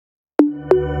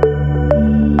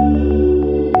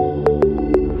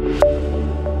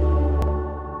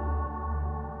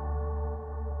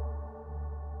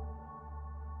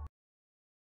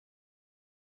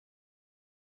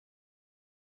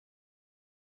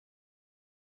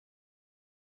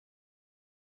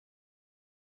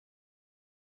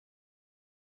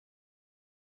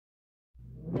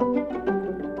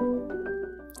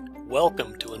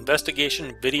Welcome to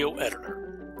Investigation Video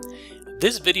Editor.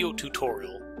 This video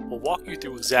tutorial will walk you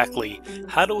through exactly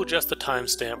how to adjust the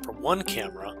timestamp for one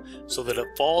camera so that it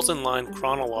falls in line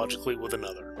chronologically with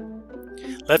another.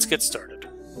 Let's get started.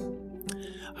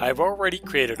 I have already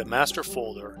created a master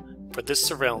folder for this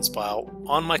surveillance file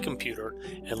on my computer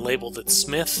and labeled it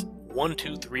Smith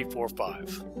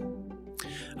 12345.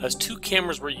 As two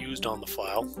cameras were used on the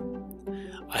file,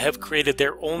 I have created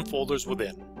their own folders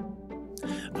within.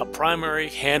 A primary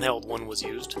handheld one was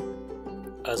used,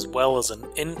 as well as an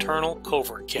internal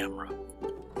covert camera.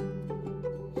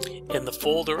 In the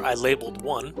folder I labeled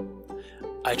 1,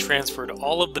 I transferred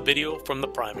all of the video from the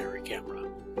primary camera.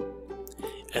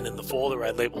 And in the folder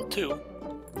I labeled 2,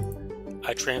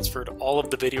 I transferred all of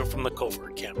the video from the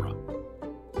covert camera.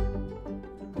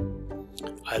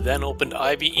 I then opened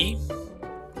IVE,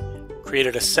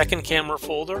 created a second camera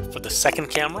folder for the second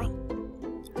camera,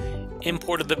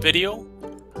 imported the video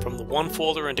from the 1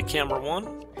 folder into camera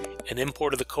 1, and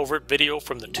imported the covert video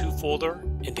from the 2 folder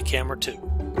into camera 2.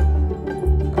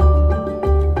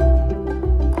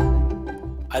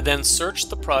 I then searched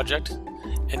the project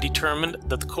and determined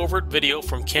that the covert video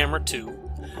from camera 2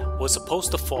 was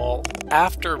supposed to fall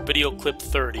after video clip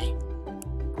 30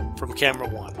 from camera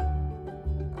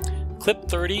 1. Clip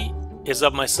 30 is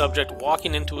of my subject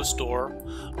walking into a store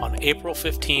on April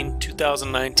 15,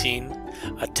 2019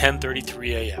 at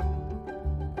 10:33 a.m.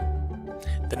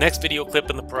 The next video clip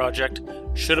in the project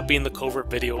should have been the covert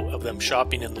video of them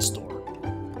shopping in the store.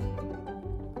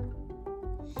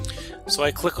 So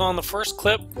I click on the first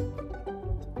clip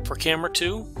for camera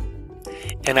 2,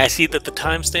 and I see that the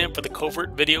timestamp for the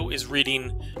covert video is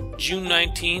reading June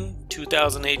 19,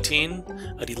 2018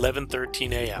 at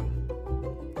 11:13 a.m.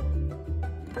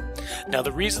 Now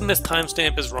the reason this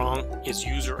timestamp is wrong is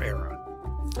user error.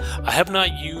 I have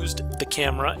not used the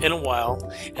camera in a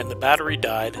while and the battery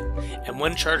died, and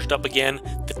when charged up again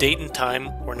the date and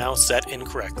time were now set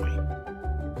incorrectly.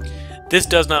 This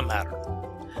does not matter.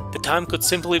 The time could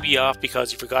simply be off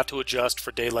because you forgot to adjust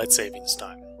for daylight savings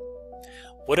time.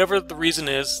 Whatever the reason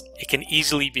is, it can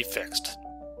easily be fixed.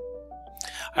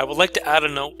 I would like to add a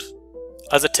note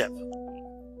as a tip.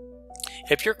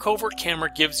 If your covert camera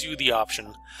gives you the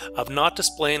option of not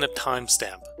displaying a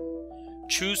timestamp,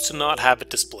 choose to not have it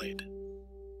displayed.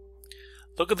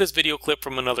 Look at this video clip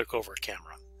from another covert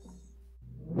camera.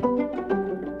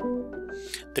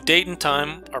 The date and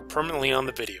time are permanently on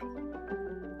the video.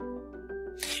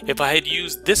 If I had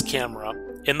used this camera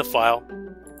in the file,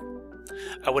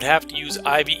 I would have to use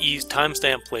IVE's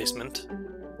timestamp placement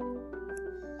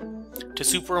to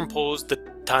superimpose the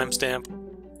timestamp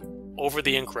over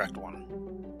the incorrect one.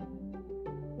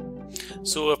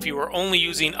 So if you are only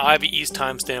using IVE's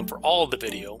timestamp for all of the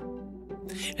video,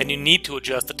 and you need to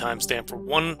adjust the timestamp for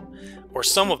one or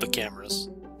some of the cameras,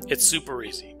 it's super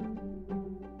easy.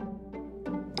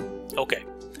 Okay,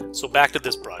 so back to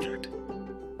this project.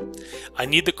 I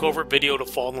need the covert video to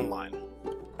fall in line.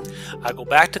 I go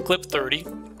back to clip 30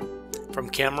 from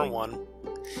camera 1,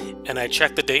 and I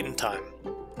check the date and time.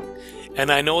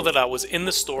 And I know that I was in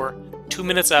the store 2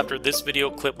 minutes after this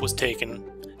video clip was taken,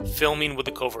 filming with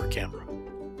the covert camera.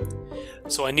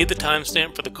 So I need the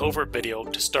timestamp for the covert video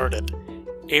to start at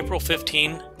April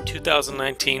 15,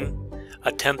 2019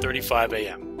 at 10:35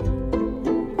 a.m.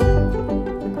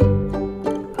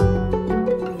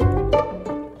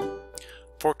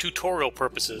 For tutorial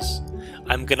purposes,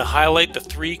 I'm going to highlight the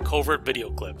 3 covert video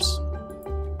clips.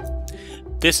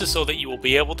 This is so that you will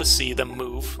be able to see them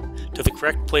move to the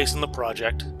correct place in the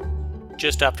project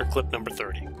just after clip number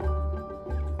 30.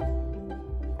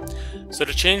 So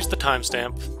to change the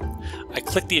timestamp, I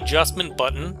click the adjustment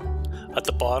button at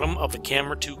the bottom of the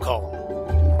camera 2 column.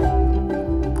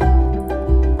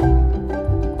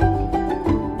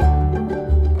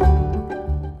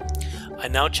 I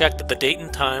now check that the date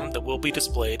and time that will be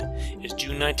displayed is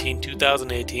June 19,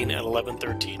 2018 at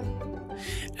 11:13,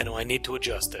 and I need to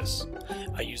adjust this.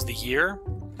 I use the year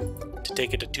to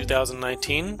take it to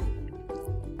 2019.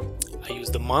 I use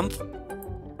the month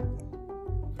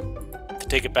to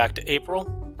take it back to April.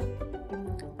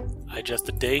 I adjust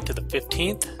the day to the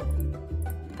 15th.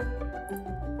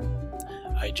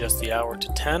 I adjust the hour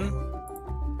to 10.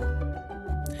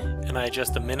 And I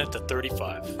adjust the minute to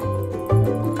 35.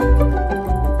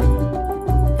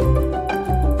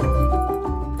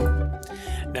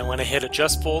 Now when I hit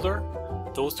adjust folder,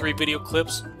 those 3 video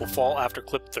clips will fall after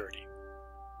clip 30.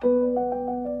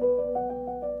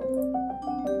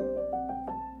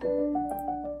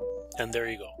 And there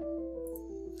you go.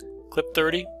 Clip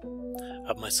 30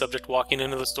 of my subject walking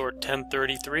into the store at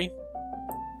 10:33.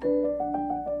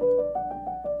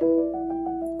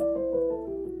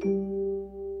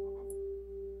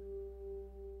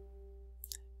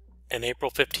 and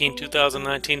April 15,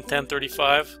 2019,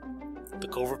 10:35, the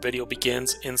covert video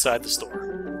begins inside the store.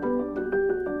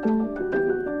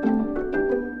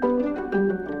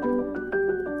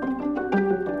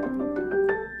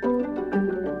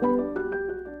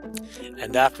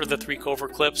 And after the 3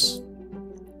 covert clips,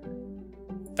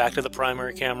 back to the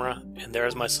primary camera, and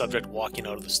there's my subject walking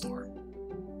out of the store.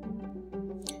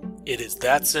 It is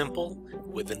that simple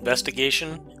with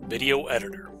Investigation Video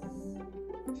Editor.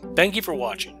 Thank you for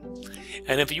watching,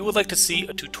 and if you would like to see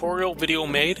a tutorial video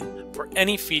made for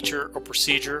any feature or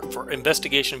procedure for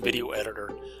Investigation Video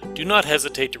Editor, do not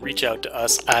hesitate to reach out to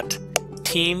us at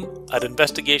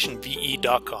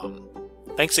team@investigationve.com.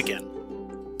 Thanks again.